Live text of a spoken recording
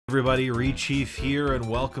Everybody, Rechief here, and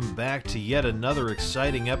welcome back to yet another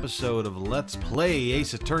exciting episode of Let's Play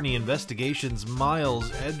Ace Attorney Investigations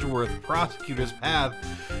Miles Edgeworth Prosecutor's Path,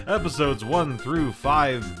 episodes 1 through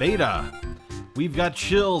 5 beta. We've got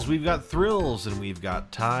chills, we've got thrills, and we've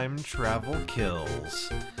got time travel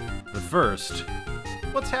kills. But first,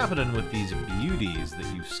 what's happening with these beauties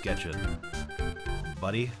that you sketching,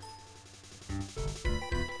 buddy?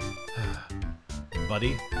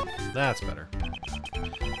 Buddy? That's better.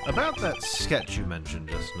 About that sketch you mentioned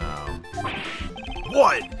just now.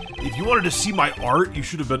 What? If you wanted to see my art, you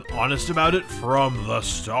should have been honest about it from the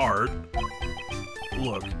start.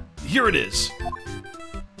 Look, here it is.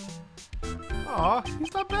 Aw,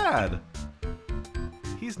 he's not bad.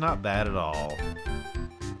 He's not bad at all.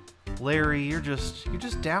 Larry, you're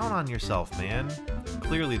just down on yourself, man.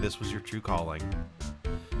 Clearly this was your true calling.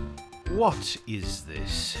 What is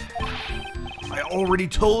this? I already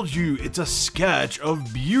told you, it's a sketch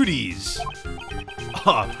of beauties.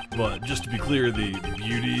 But just to be clear, the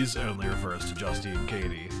beauties only refers to Justy and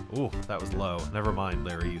Katie. Ooh, that was low. Never mind,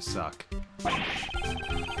 Larry, you suck.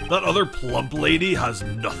 That other plump lady has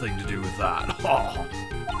nothing to do with that.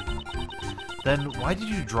 Then why did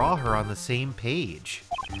you draw her on the same page?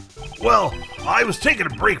 Well, I was taking a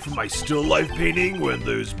break from my still life painting when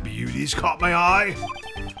those beauties caught my eye.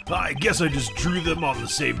 I guess I just drew them on the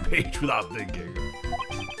same page without thinking.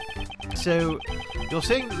 So, you're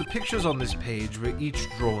saying that the pictures on this page were each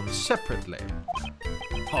drawn separately?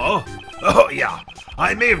 Huh? Oh, yeah.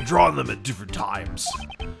 I may have drawn them at different times.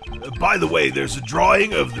 By the way, there's a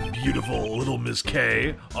drawing of the beautiful little Miss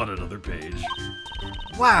K on another page.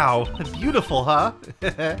 Wow, beautiful, huh?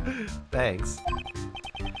 Thanks.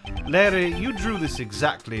 Larry, you drew this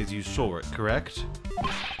exactly as you saw it, correct?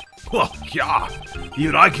 Well, yeah.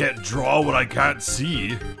 Even I can't draw what I can't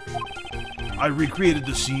see. I recreated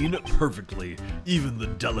the scene perfectly, even the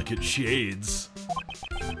delicate shades.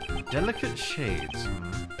 Delicate shades?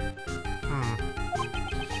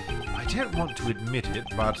 I don't want to admit it,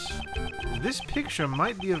 but this picture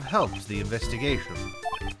might be of help to the investigation.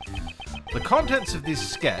 The contents of this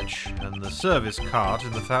sketch and the service cart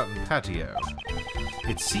in the fountain patio.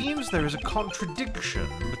 It seems there is a contradiction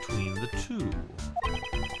between the two.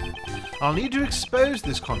 I'll need to expose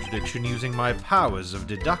this contradiction using my powers of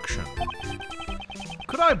deduction.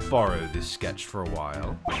 Could I borrow this sketch for a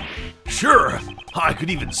while? Sure! I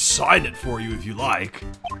could even sign it for you if you like.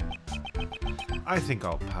 I think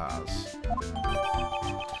I'll pass.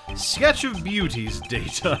 Sketch of beauties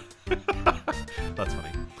data. That's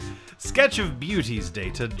funny. Sketch of beauties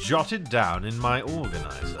data jotted down in my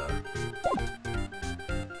organizer.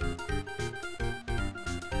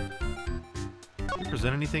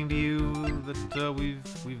 Present anything to you that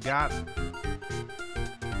we've got?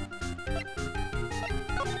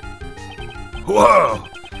 Whoa!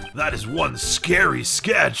 That is one scary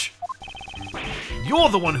sketch. You're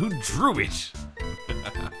the one who drew it.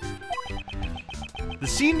 The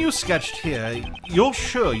scene you sketched here, you're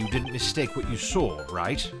sure you didn't mistake what you saw,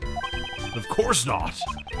 right? Of course not.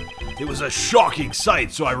 It was a shocking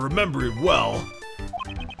sight, so I remember it well.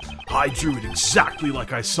 I drew it exactly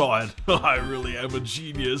like I saw it. I really am a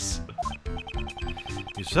genius.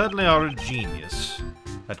 You certainly are a genius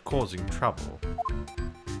at causing trouble.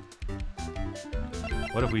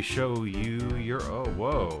 What if we show you your... Oh,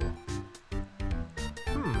 whoa.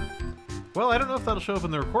 Well, I don't know if that'll show up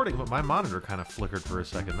in the recording, but my monitor kind of flickered for a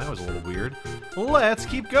second. That was a little weird. Let's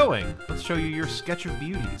keep going. Let's show you your sketch of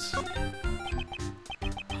beauties.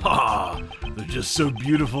 Ha! They're just so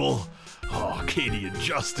beautiful. Oh, Katie and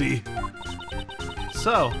Justy.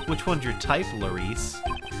 So, which one's your type, Larice?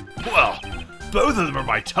 Well, both of them are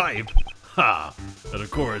my type. Ha! And of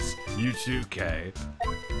course, you too, Kay.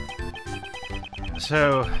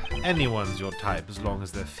 So, anyone's your type as long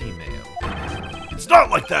as they're female. It's not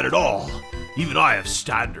like that at all. Even I have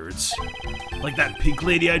standards. Like that pink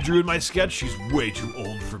lady I drew in my sketch, she's way too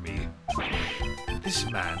old for me. This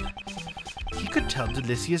man, he could tell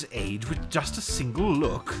Delicia's age with just a single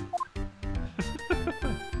look.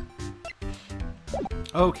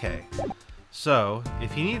 Okay, so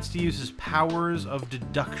if he needs to use his powers of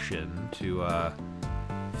deduction to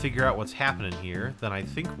figure out what's happening here, then I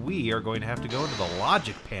think we are going to have to go into the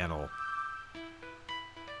logic panel.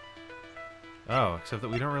 Oh, except that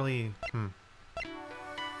we don't really...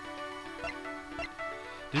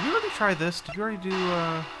 Did we already try this? Did we already do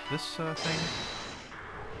this thing?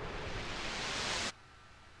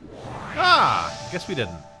 Ah! Guess we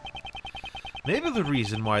didn't. Maybe the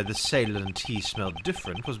reason why the Ceylon tea smelled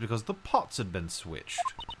different was because the pots had been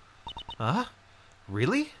switched. Huh?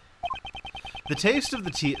 Really? The taste of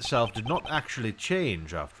the tea itself did not actually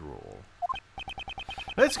change, after all.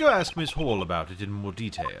 Let's go ask Miss Hall about it in more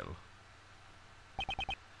detail.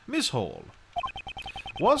 Miss Hall,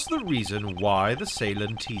 was the reason why the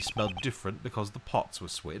Ceylon tea smelled different because the pots were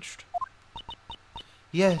switched?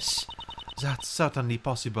 Yes, that's certainly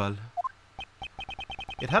possible.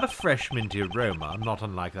 It had a fresh minty aroma, not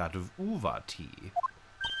unlike that of uva tea.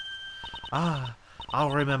 Ah,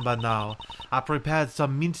 I'll remember now. I prepared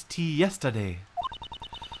some mint tea yesterday.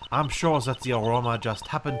 I'm sure that the aroma just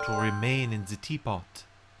happened to remain in the teapot.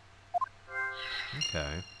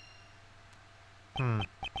 Okay.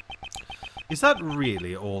 Is that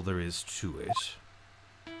really all there is to it?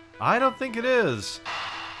 I don't think it is.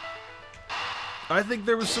 I think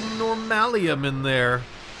there was some normalium in there.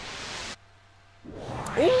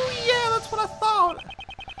 Oh yeah, that's what I thought!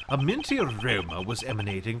 A minty aroma was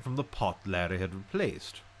emanating from the pot Larry had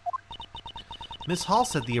replaced. Miss Hall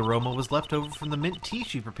said the aroma was left over from the mint tea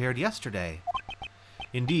she prepared yesterday.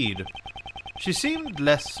 Indeed, she seemed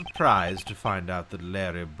less surprised to find out that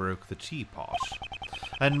Larry broke the teapot,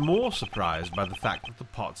 and more surprised by the fact that the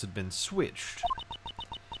pots had been switched.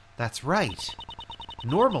 That's right.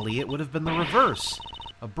 Normally it would have been the reverse.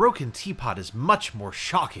 A broken teapot is much more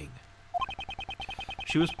shocking.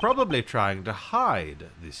 She was probably trying to hide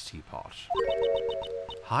this teapot.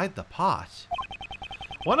 Hide the pot?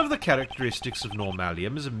 One of the characteristics of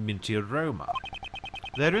normalium is a minty aroma.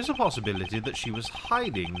 There is a possibility that she was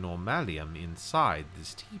hiding normalium inside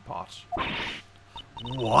this teapot.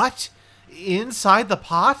 What? Inside the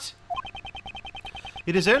pot?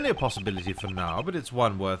 It is only a possibility for now, but it's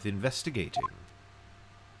one worth investigating.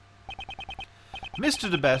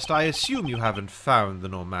 Mr. DeBest, I assume you haven't found the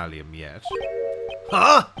normalium yet.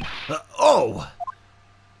 Huh? Oh!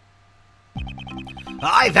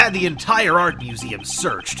 I've had the entire art museum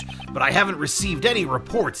searched, but I haven't received any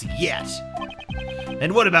reports yet.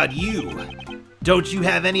 And what about you? Don't you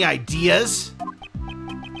have any ideas?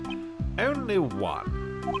 Only one.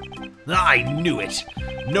 I knew it.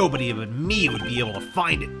 Nobody but me would be able to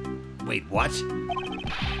find it. Wait, what?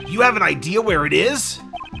 You have an idea where it is?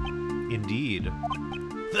 Indeed.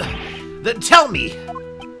 Then tell me!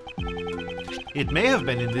 It may have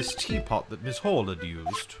been in this teapot that Miss Hall had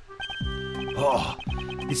used. Oh,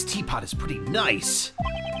 this teapot is pretty nice.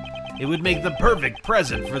 It would make the perfect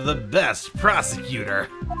present for the best prosecutor.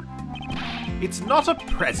 It's not a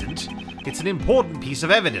present. It's an important piece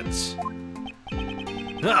of evidence.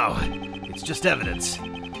 Oh, it's just evidence.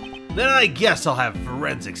 Then I guess I'll have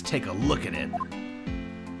forensics take a look at it.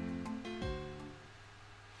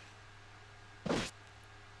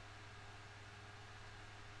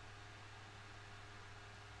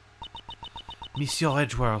 Monsieur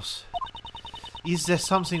Edgeworth, is there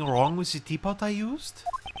something wrong with the teapot I used?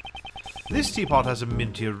 This teapot has a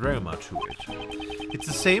minty aroma to it. It's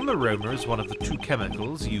the same aroma as one of the two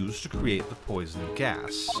chemicals used to create the poison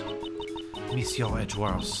gas. Monsieur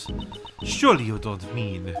Edgeworth, surely you don't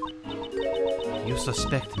mean... You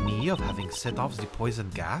suspect me of having set off the poison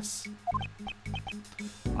gas?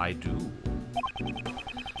 I do.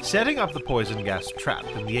 Setting up the poison gas trap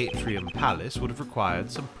in the Atrium Palace would have required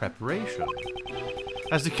some preparation.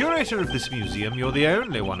 As the curator of this museum, you're the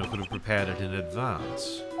only one who could have prepared it in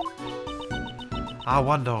advance. I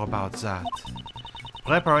wonder about that.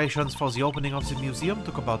 Preparations for the opening of the museum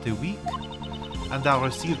took about a week, and I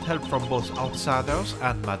received help from both outsiders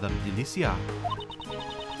and Madame Delicia.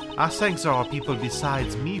 I think there are people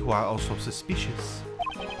besides me who are also suspicious.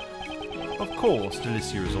 Of course,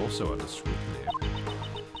 Delicia is also under scrutiny.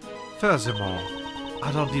 Furthermore,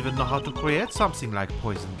 I don't even know how to create something like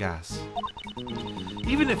poison gas.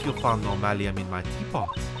 Even if you found normalium in my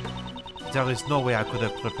teapot, there is no way I could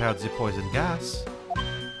have prepared the poison gas.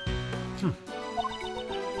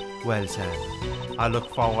 Well then, I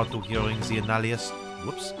look forward to hearing the analysis.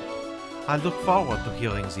 I look forward to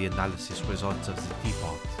hearing the analysis results of the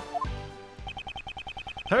teapot.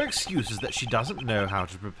 Her excuse is that she doesn't know how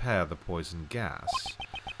to prepare the poison gas.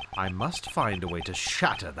 I must find a way to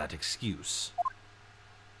shatter that excuse.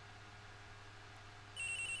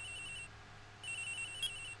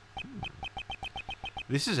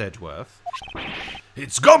 This is Edgeworth.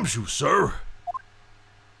 It's Gumshoe, sir.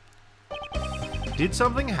 Did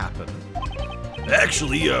something happen?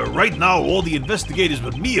 Actually, right now all the investigators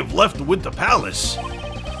but me have left the Winter Palace.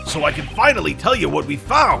 So I can finally tell you what we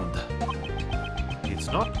found. It's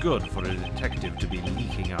not good for a detective to be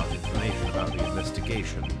leaking out information about the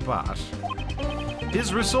investigation, but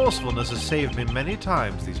his resourcefulness has saved me many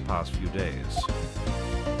times these past few days.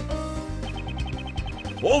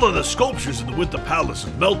 All of the sculptures in the Winter Palace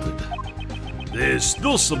have melted. There's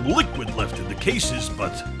still some liquid left in the cases,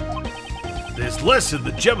 but there's less in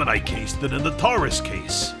the Gemini case than in the Taurus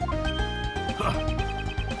case.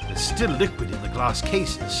 There's still liquid in the glass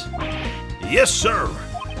cases. Yes, sir.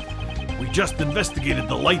 We just investigated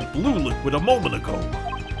the light blue liquid a moment ago.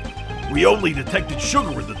 We only detected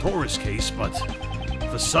sugar in the Taurus case, but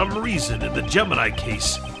for some reason in the Gemini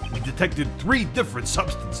case, we detected 3 different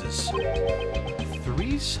substances.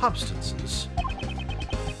 3 substances?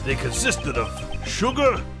 They consisted of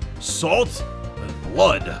sugar, salt, and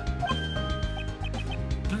blood.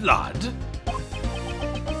 Blood?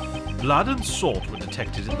 Blood and salt were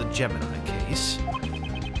detected in the Gemini case.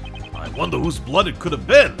 I wonder whose blood it could have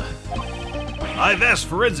been. I've asked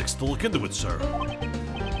forensics to look into it, sir.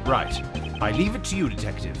 Right. I leave it to you,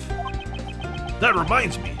 Detective. That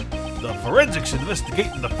reminds me, the forensics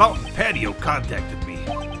investigating the fountain patio contacted me.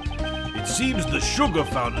 It seems the sugar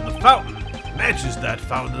found in the fountain matches that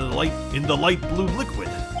found in the light blue liquid.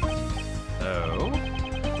 Oh?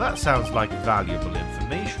 That sounds like valuable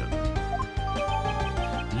information.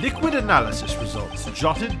 Liquid analysis results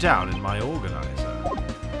jotted down in my organizer.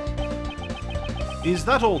 Is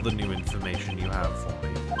that all the new information you have for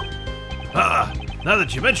me? Now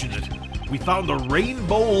that you mention it, we found a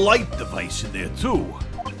rainbow light device in there too.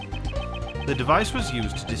 The device was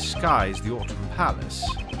used to disguise the Autumn Palace.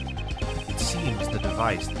 It seems the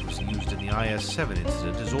device that was used in the IS-7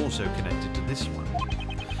 incident is also connected to this one.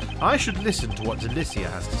 I should listen to what Delicia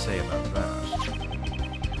has to say about that.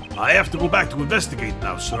 I have to go back to investigate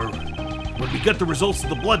now, sir. When we get the results of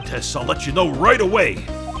the blood tests, I'll let you know right away.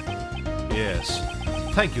 Yes.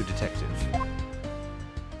 Thank you, Detective.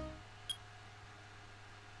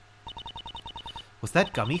 Was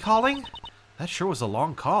that Gummy calling? That sure was a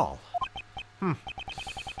long call.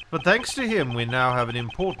 But thanks to him, we now have an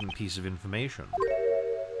important piece of information.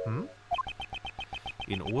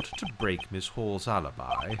 In order to break Miss Hall's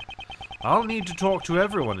alibi, I'll need to talk to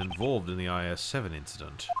everyone involved in the IS-7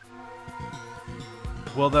 incident.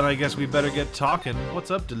 Well, then I guess we better get talking.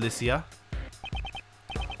 What's up, Delicia?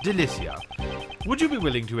 Delicia, would you be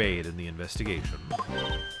willing to aid in the investigation?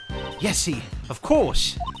 Yesy, of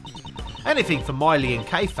course. Anything for Miley and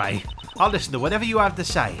Kayfabe. I'll listen to whatever you have to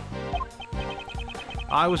say.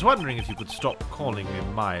 I was wondering if you could stop calling me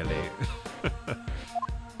Miley.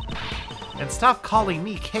 And stop calling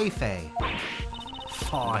me Kayfabe.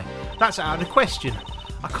 Fine, that's out of the question.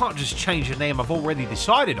 I can't just change a name I've already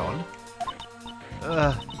decided on.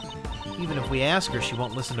 Even if we ask her, she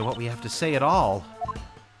won't listen to what we have to say at all.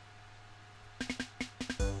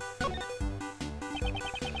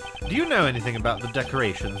 Do you know anything about the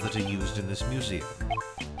decorations that are used in this museum?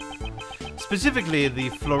 Specifically, the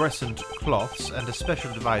fluorescent cloths and a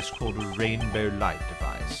special device called a rainbow light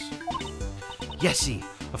device. Yesy,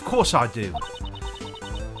 of course I do.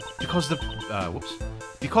 Because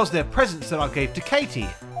they're presents that I gave to Katie.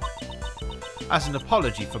 As an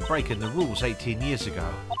apology for breaking the rules 18 years ago.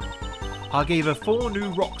 I gave her 4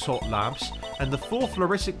 new rock salt lamps and the 4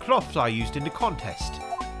 fluorescent cloths I used in the contest.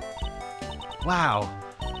 Wow,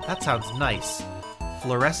 that sounds nice.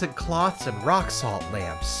 Fluorescent cloths and rock salt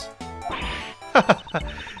lamps.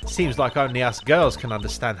 Seems like only us girls can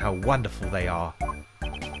understand how wonderful they are.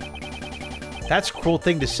 That's a cruel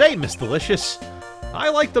thing to say, Miss Delicious. I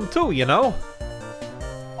like them too, you know.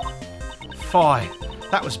 Fine.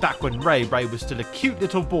 That was back when Ray was still a cute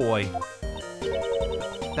little boy.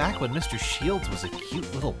 Back when Mr. Shields was a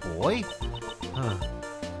cute little boy?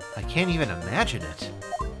 I can't even imagine it.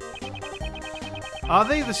 Are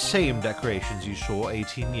they the same decorations you saw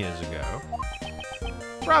 18 years ago?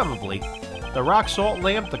 Probably. The rock salt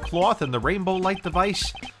lamp, the cloth, and the rainbow light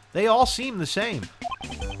device, they all seem the same.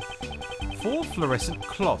 4 fluorescent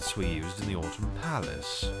cloths were used in the Autumn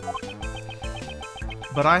Palace.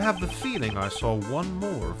 But I have the feeling I saw one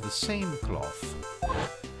more of the same cloth.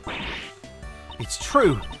 It's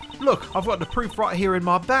true! Look, I've got the proof right here in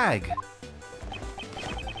my bag.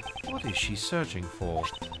 What is she searching for?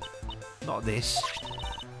 Not this.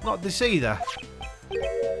 Not this either.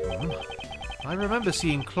 I remember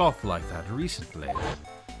seeing cloth like that recently.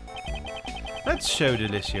 Let's show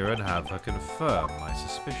Delicia and have her confirm my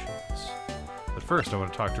suspicions. But first I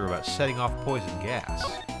want to talk to her about setting off poison gas.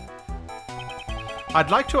 I'd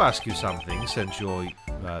like to ask you something, since you're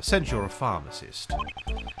a pharmacist.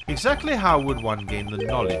 Exactly how would one gain the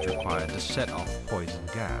knowledge required to set off poison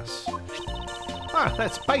gas?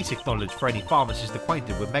 That's basic knowledge for any pharmacist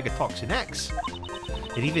acquainted with Megatoxin X.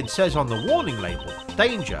 It even says on the warning label,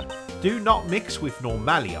 danger, do not mix with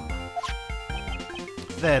normalium.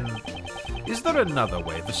 Then, is there another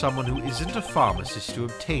way for someone who isn't a pharmacist to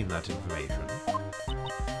obtain that information?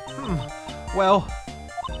 Well,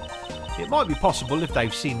 it might be possible if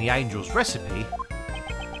they've seen the Angel's recipe.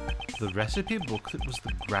 The recipe book that was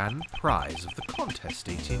the grand prize of the contest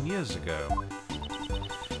 18 years ago.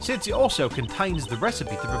 since it also contains the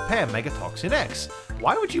recipe to prepare Megatoxin X.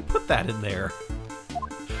 Why would you put that in there?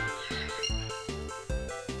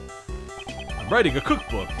 I'm writing a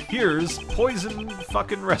cookbook. Here's poison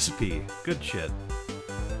fucking recipe. Good shit.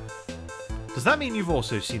 Does that mean you've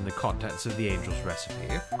also seen the contents of the Angel's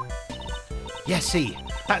recipe? Yes, see,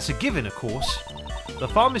 that's a given, of course. The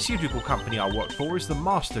pharmaceutical company I work for is the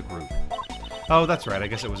Master Group. Oh, that's right, I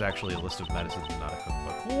guess it was actually a list of medicines and not a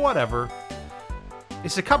cookbook. Whatever.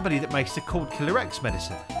 It's a company that makes the Cold Killer X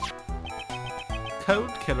medicine.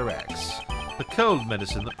 Cold Killer X. The cold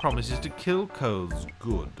medicine that promises to kill colds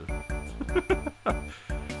good.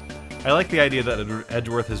 I like the idea that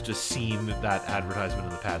Edgeworth has just seen that advertisement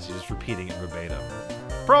in the past. He's just repeating it verbatim.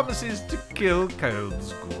 Promises to kill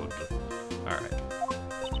colds good. Alright.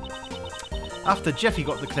 After Jeffy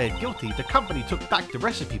got declared guilty, the company took back the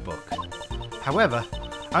recipe book. However,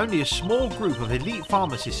 only a small group of elite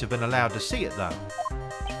pharmacists have been allowed to see it though.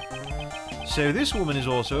 So this woman is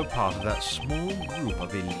also a part of that small group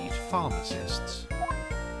of elite pharmacists.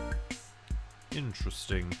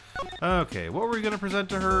 Interesting. Okay, what were we going to present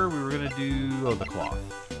to her? We were going to do... the cloth.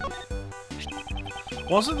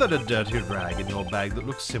 Wasn't that a dirty rag in your bag that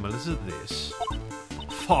looks similar to this?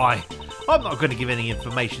 Fie! I'm not going to give any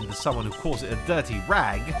information to someone who calls it a dirty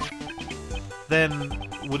rag. Then,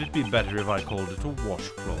 would it be better if I called it a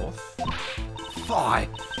washcloth? Fie!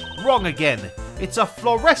 Wrong again! It's a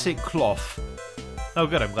fluorescent cloth! Oh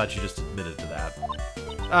good, I'm glad she just admitted to that.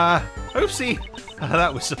 Oopsie!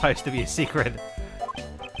 That was supposed to be a secret.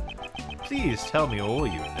 Please tell me all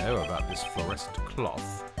you know about this fluorescent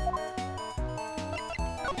cloth.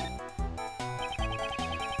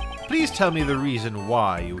 Please tell me the reason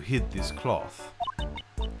why you hid this cloth.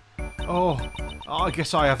 Oh, I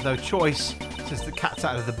guess I have no choice, since the cat's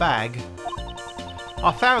out of the bag.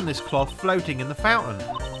 I found this cloth floating in the fountain,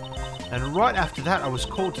 and right after that I was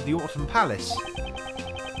called to the Autumn Palace.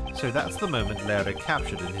 So that's the moment Leo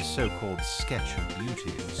captured in his so-called sketch of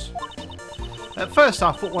beauties. At first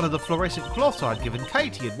I thought one of the fluorescent cloths I'd given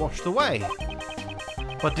Katie had washed away.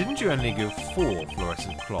 But didn't you only give 4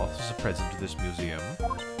 fluorescent cloths as a present to this museum?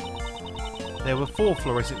 There were 4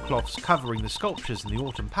 fluorescent cloths covering the sculptures in the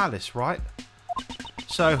Autumn Palace, right?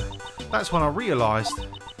 So, that's when I realised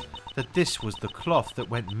that this was the cloth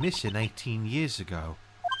that went missing 18 years ago.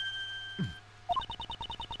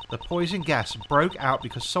 The poison gas broke out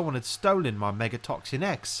because someone had stolen my Megatoxin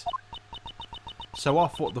X. So I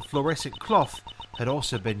thought the fluorescent cloth had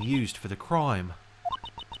also been used for the crime.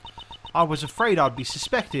 I was afraid I'd be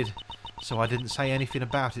suspected, so I didn't say anything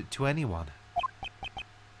about it to anyone.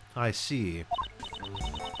 I see.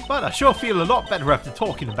 But I sure feel a lot better after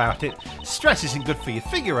talking about it. Stress isn't good for your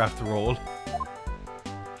figure after all.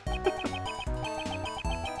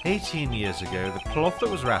 18 years ago, the cloth that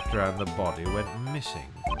was wrapped around the body went missing.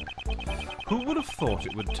 Who would have thought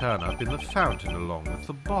it would turn up in the fountain along with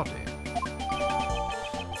the body?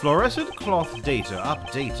 Fluorescent cloth data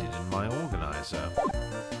updated in my organizer.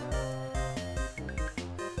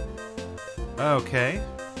 Okay,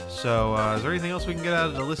 so is there anything else we can get out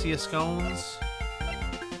of Delicia Scones?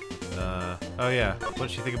 Oh yeah, what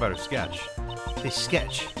did she think about her sketch? This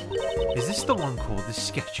sketch? Is this the one called The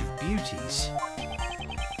Sketch of Beauties?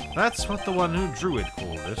 That's what the one who drew it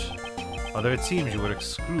called it, although it seems you were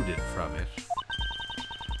excluded from it.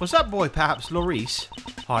 Was that boy perhaps Laurice?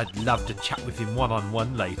 I'd love to chat with him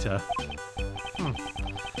one-on-one later.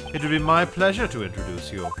 It would be my pleasure to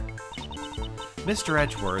introduce you. Mr.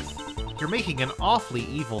 Edgeworth, you're making an awfully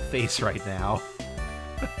evil face right now.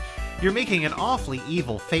 You're making an awfully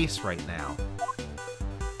evil face right now.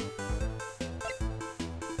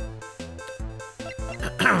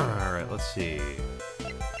 Alright, let's see.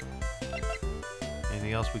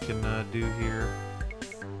 Anything else we can do here?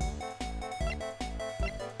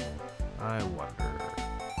 I wonder.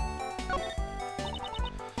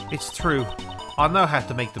 It's true. I know how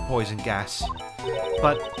to make the poison gas.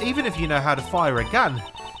 But even if you know how to fire a gun,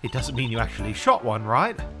 it doesn't mean you actually shot one,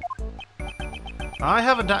 right? I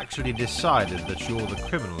haven't actually decided that you're the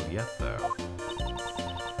criminal yet, though.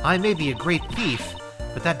 I may be a great thief,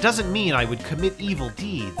 but that doesn't mean I would commit evil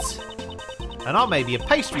deeds. And I may be a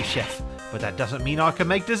pastry chef, but that doesn't mean I can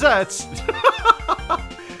make desserts.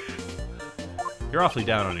 You're awfully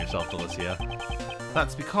down on yourself, Delicia.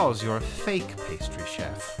 That's because you're a fake pastry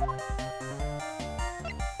chef.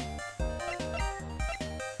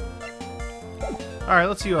 Alright,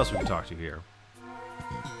 let's see who else we can talk to here.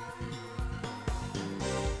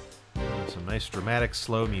 Some nice dramatic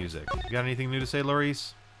slow music. You got anything new to say,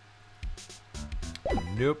 Laurice?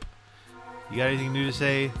 Nope. You got anything new to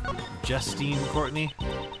say, Justine Courtney?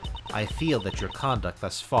 I feel that your conduct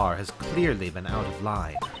thus far has clearly been out of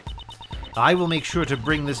line. I will make sure to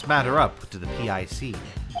bring this matter up to the PIC.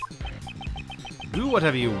 Do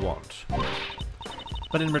whatever you want.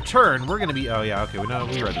 But in return, we're gonna be... Oh, yeah, okay, we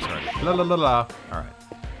read this already. La la la la. Alright.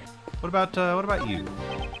 What about you?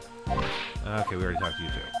 Okay, we already talked to you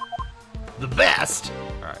too. The best!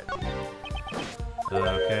 Alright.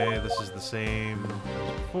 Okay, this is the same as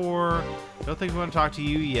before. Don't think we want to talk to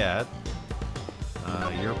you yet.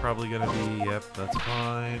 You're probably gonna be... Yep, that's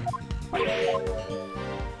fine.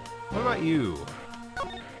 What about you?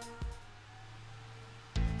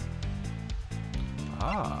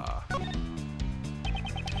 Ah.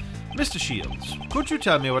 Mr. Shields, could you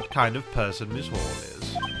tell me what kind of person Miss Hall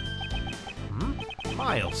is? Hmm?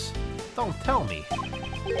 Miles, don't tell me.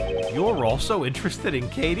 You're also interested in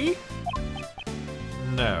Katie?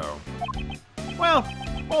 No. Well,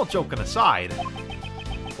 all joking aside,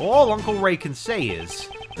 all Uncle Ray can say is,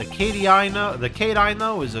 the Kate I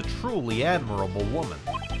know is a truly admirable woman.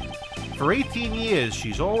 For 18 years,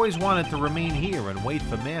 she's always wanted to remain here and wait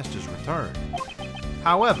for Master's return.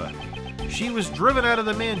 However, she was driven out of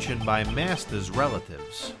the mansion by Master's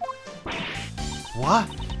relatives. What?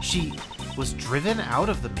 She was driven out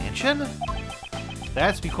of the mansion?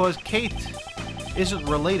 That's because Kate isn't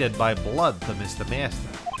related by blood to Mr. Master.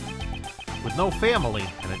 With no family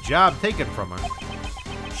and a job taken from her,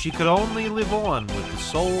 she could only live on with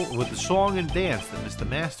the song and dance that Mr.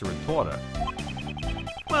 Master had taught her.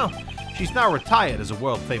 Well, she's now retired as a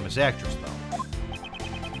world-famous actress, though.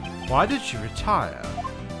 Why did she retire?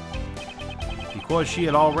 Because she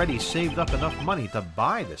had already saved up enough money to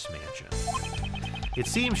buy this mansion. It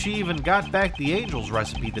seems she even got back the Angel's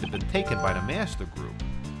recipe that had been taken by the Master Group.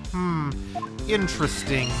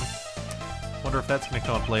 Interesting. Wonder if that's gonna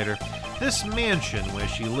come up later. This mansion where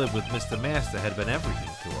she lived with Mr. Master had been everything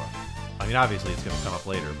to her. I mean, obviously it's gonna come up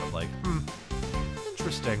later, but like,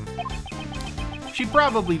 interesting. She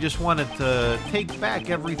probably just wanted to take back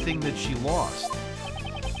everything that she lost.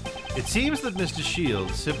 It seems that Mr.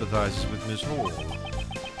 Shields sympathizes with Miss Hall,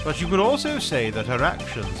 but you could also say that her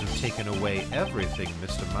actions have taken away everything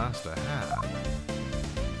Mr. Master had.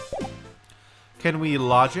 Can we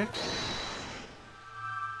logic?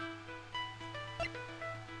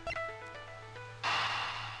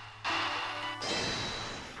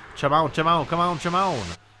 Come on, come on, come on, come on.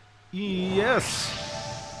 Yes.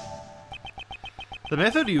 The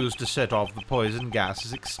method used to set off the poison gas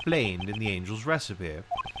is explained in the Angel's recipe.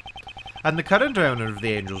 And the current owner of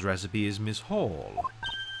the Angel's recipe is Miss Hall.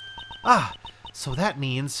 Ah, so that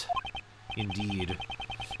means... Indeed.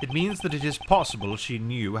 It means that it is possible she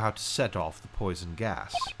knew how to set off the poison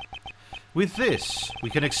gas. With this,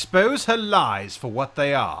 we can expose her lies for what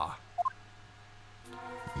they are.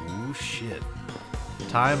 Ooh, shit.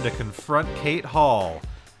 Time to confront Kate Hall.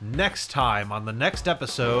 Next time on the next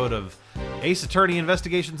episode of Ace Attorney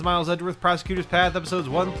Investigations Miles Edgeworth Prosecutor's Path, episodes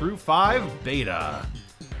 1 through 5, Beta.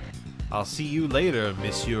 I'll see you later,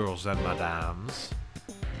 messieurs and madames.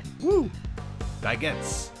 Woo!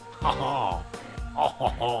 Baguettes. Ha ha. Ha ha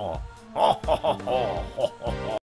ha. Ha ha ha ha.